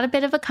 So, got a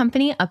bit of a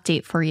company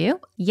update for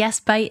you. Yes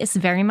Bite is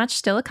very much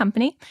still a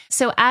company.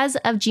 So, as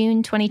of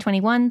June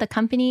 2021, the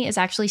company is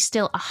actually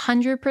still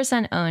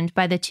 100% owned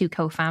by the two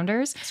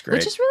co-founders,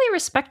 which is really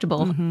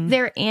respectable.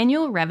 Their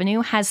annual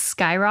revenue has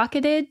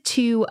skyrocketed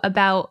to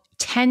about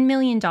 $10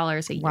 million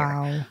a year.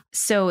 Wow.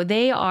 So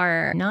they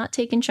are not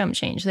taking chump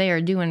change. They are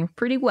doing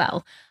pretty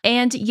well.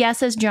 And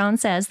yes, as John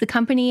says, the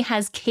company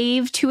has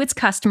caved to its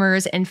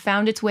customers and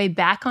found its way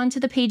back onto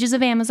the pages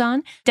of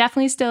Amazon.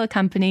 Definitely still a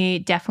company,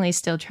 definitely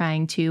still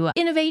trying to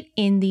innovate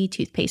in the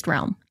toothpaste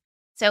realm.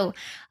 So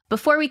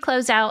before we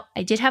close out,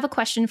 I did have a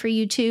question for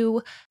you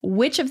two.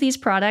 Which of these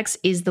products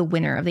is the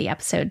winner of the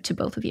episode to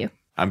both of you?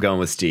 I'm going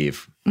with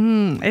Steve.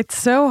 It's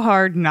so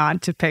hard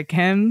not to pick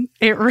him.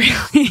 It really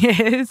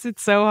is.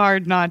 It's so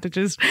hard not to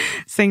just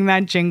sing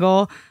that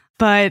jingle.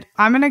 But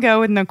I'm going to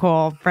go with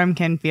Nicole from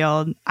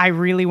Kinfield. I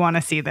really want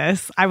to see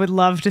this. I would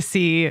love to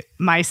see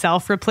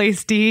myself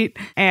replace Deet.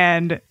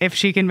 And if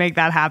she can make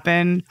that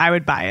happen, I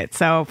would buy it.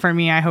 So for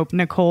me, I hope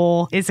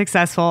Nicole is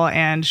successful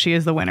and she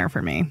is the winner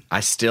for me. I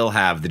still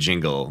have the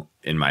jingle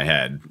in my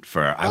head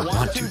for I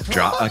want to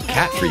draw a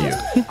cat for you.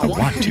 I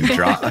want to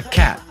draw a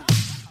cat.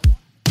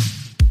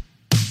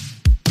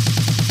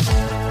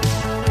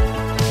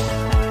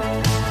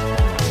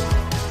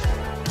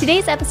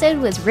 Today's episode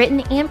was written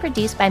and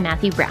produced by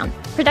Matthew Brown.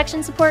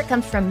 Production support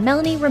comes from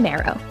Melanie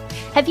Romero.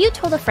 Have you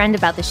told a friend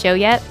about the show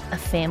yet? A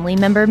family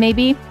member,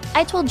 maybe?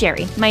 I told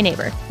Jerry, my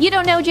neighbor. You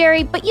don't know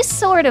Jerry, but you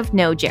sort of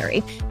know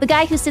Jerry. The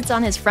guy who sits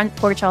on his front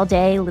porch all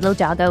day, little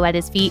doggo at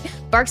his feet,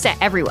 barks at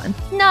everyone.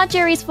 Not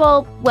Jerry's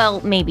fault.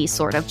 Well, maybe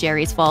sort of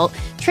Jerry's fault.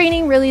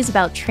 Training really is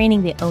about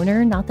training the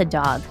owner, not the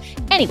dog.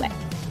 Anyway,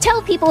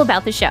 tell people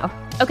about the show.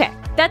 Okay,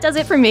 that does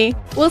it for me.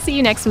 We'll see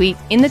you next week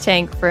in the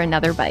tank for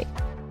another bite.